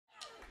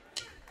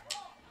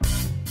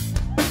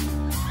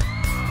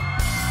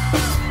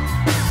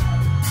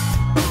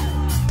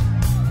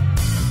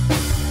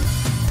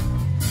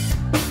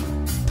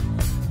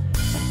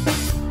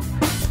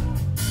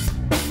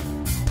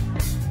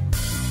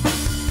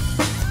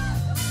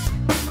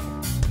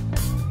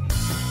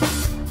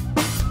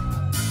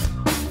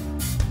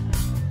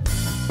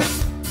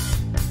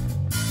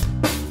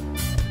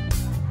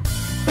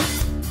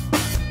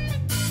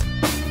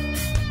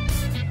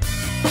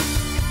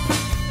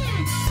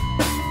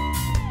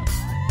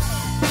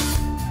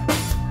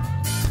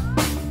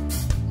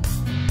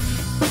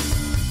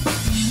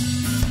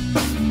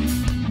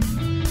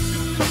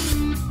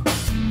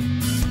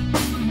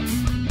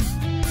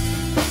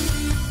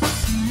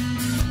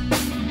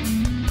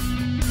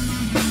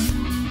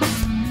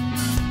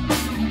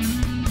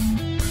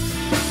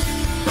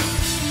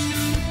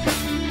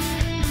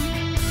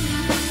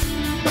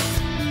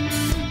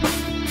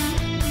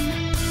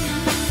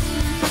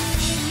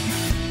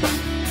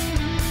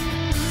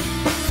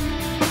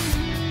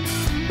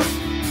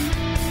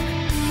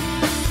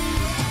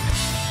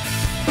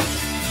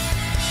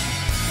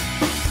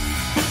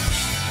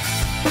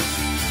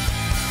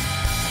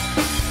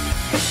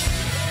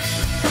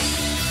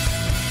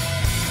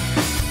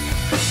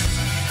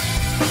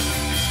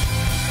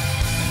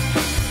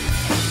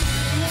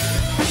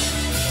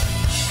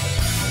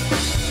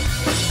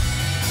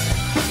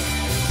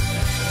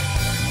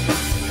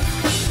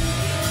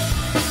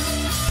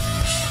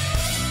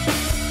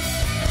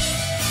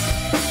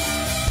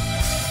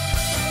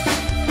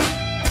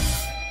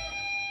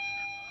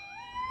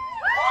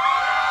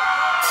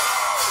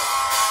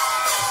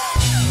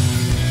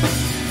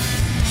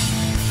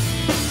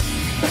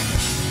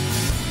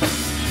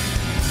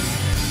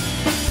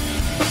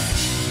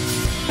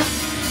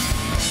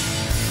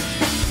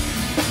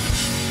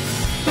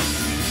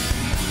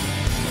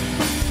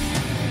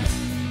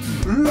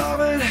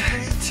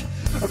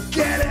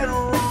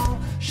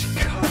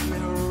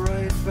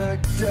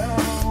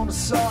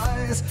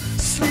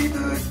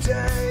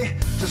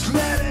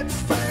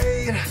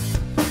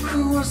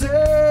was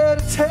there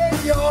to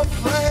take your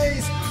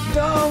place?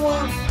 No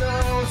one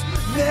knows,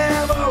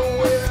 never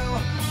will.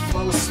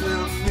 Mostly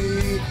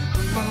me,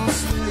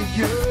 mostly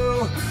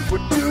you.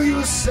 What do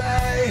you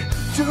say?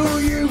 Do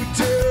you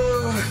do?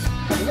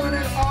 When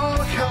it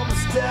all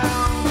comes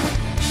down?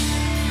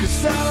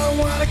 'Cause I don't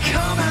wanna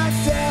come back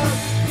down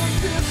from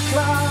this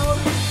cloud.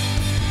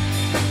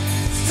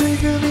 It's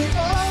taken me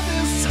all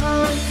this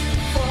time to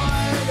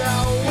find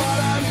out what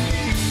I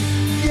need.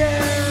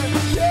 Yeah,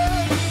 yeah,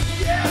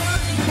 yeah.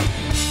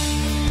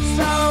 'Cause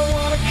I don't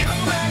wanna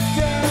come back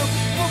down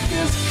from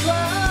this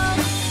cloud.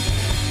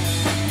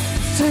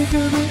 It's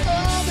taken me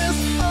all this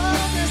time.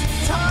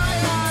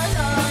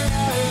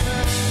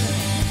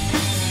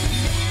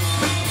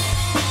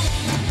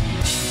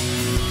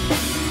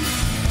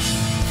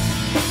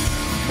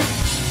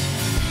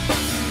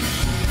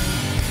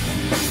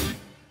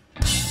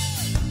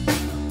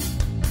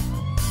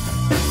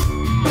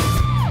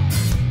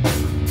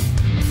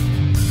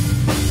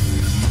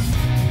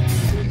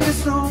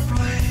 No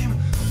blame,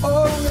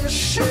 only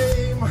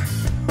shame.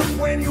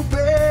 When you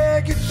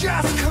beg, you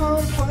just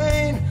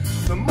complain.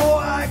 The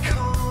more I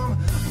come,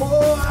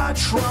 more I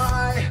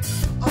try.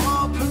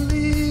 All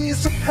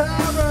police are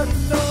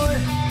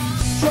paranoid.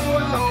 So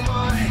am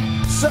I.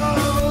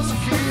 So's the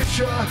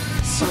future.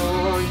 So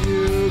are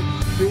you,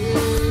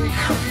 big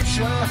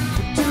creature.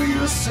 What do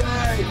you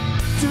say?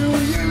 Do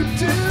you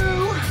do?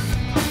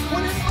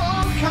 When it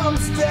all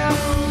comes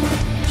down,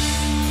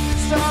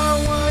 'cause I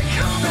don't wanna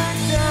come back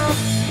down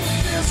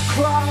this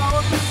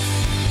cloud.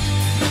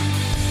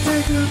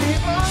 Taking me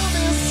all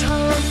this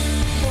time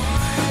to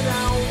find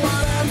out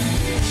what I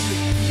need.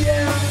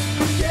 Yeah,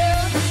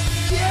 yeah,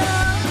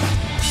 yeah.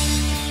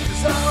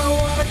 'Cause I don't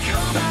wanna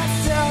come back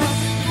down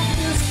from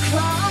this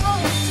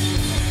cloud.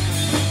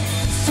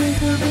 It's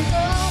taking me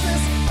all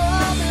this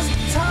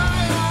time.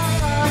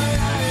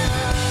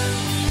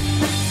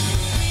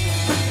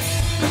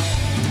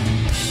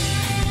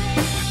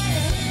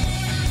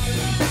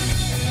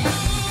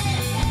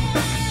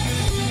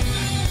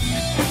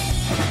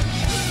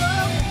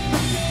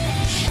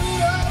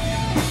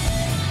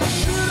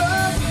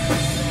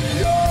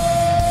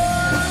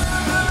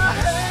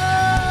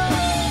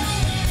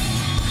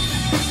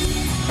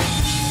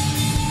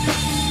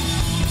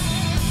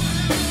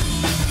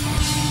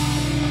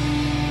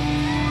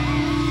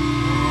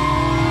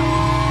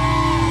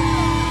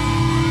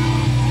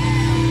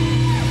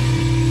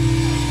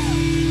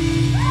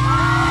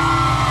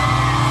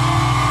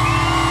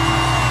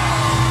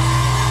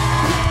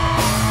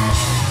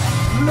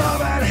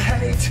 Love and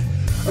hate,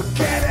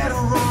 get it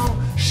wrong.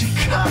 She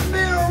cut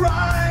me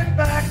right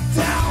back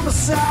down the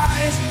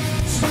sides.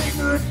 Say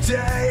good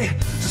day,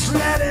 just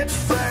let it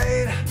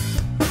fade.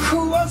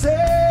 Who was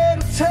it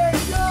to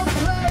take your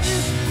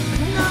place?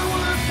 No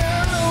one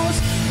knows,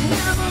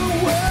 never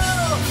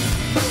will.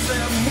 Does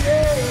their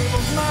name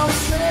of mouth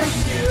say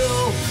you?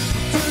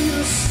 Do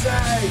you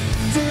say,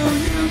 do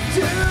you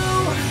do?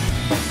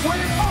 When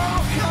it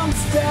all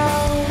comes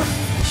down.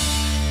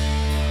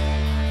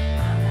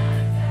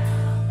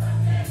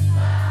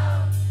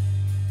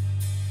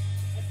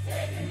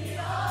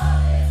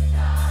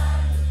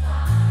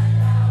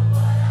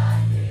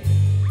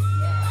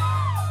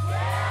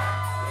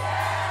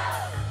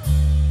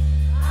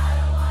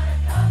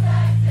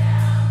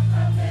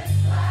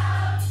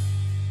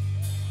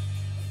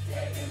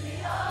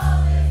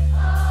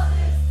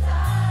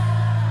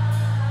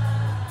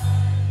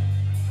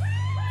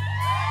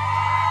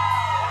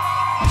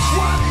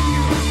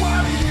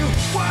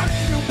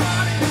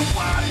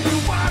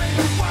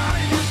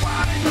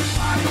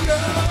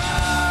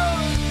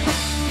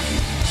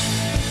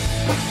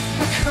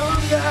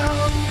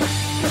 Comedown.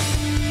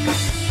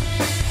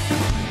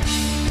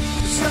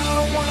 'Cause I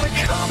don't wanna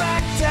come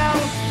back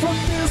down from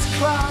this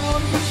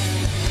cloud.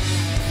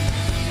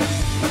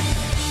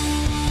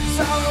 'Cause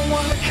I don't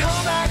wanna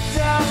come back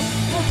down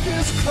from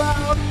this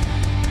cloud.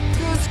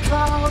 This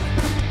cloud,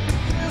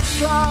 this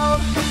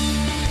cloud,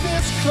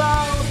 this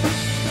cloud,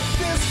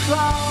 this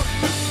cloud,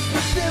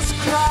 this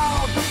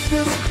cloud,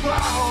 this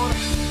cloud,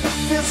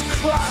 this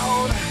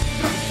cloud,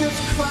 this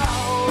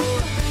cloud.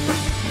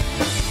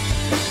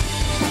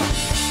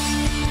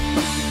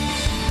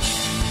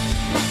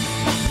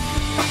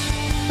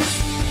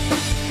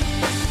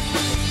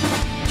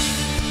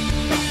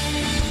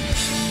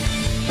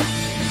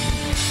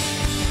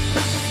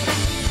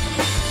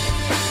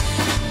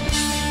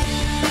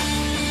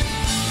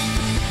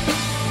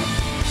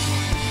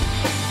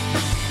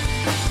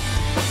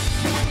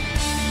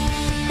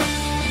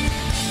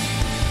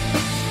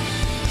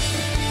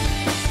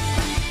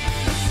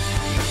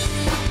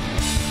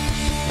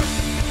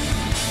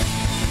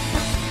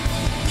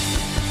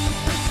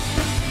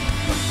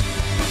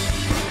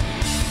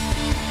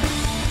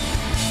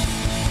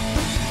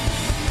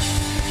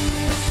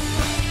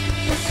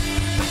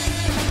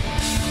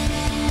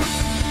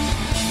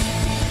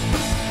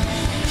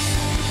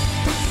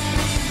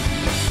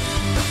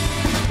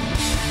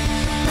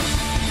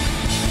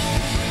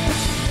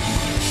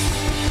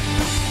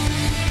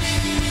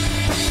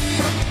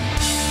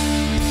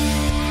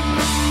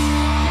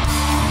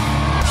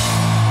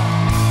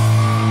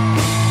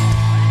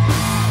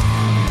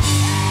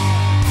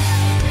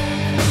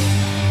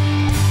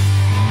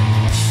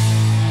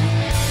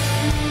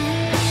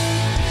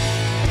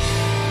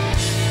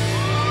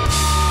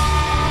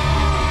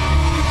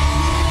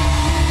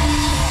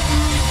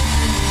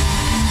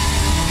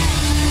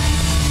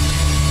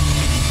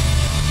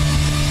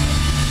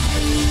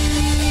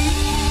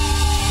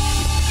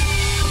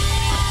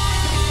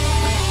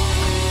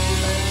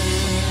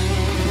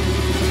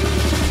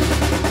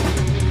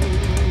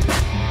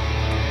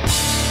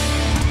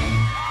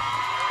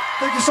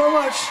 you so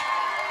much.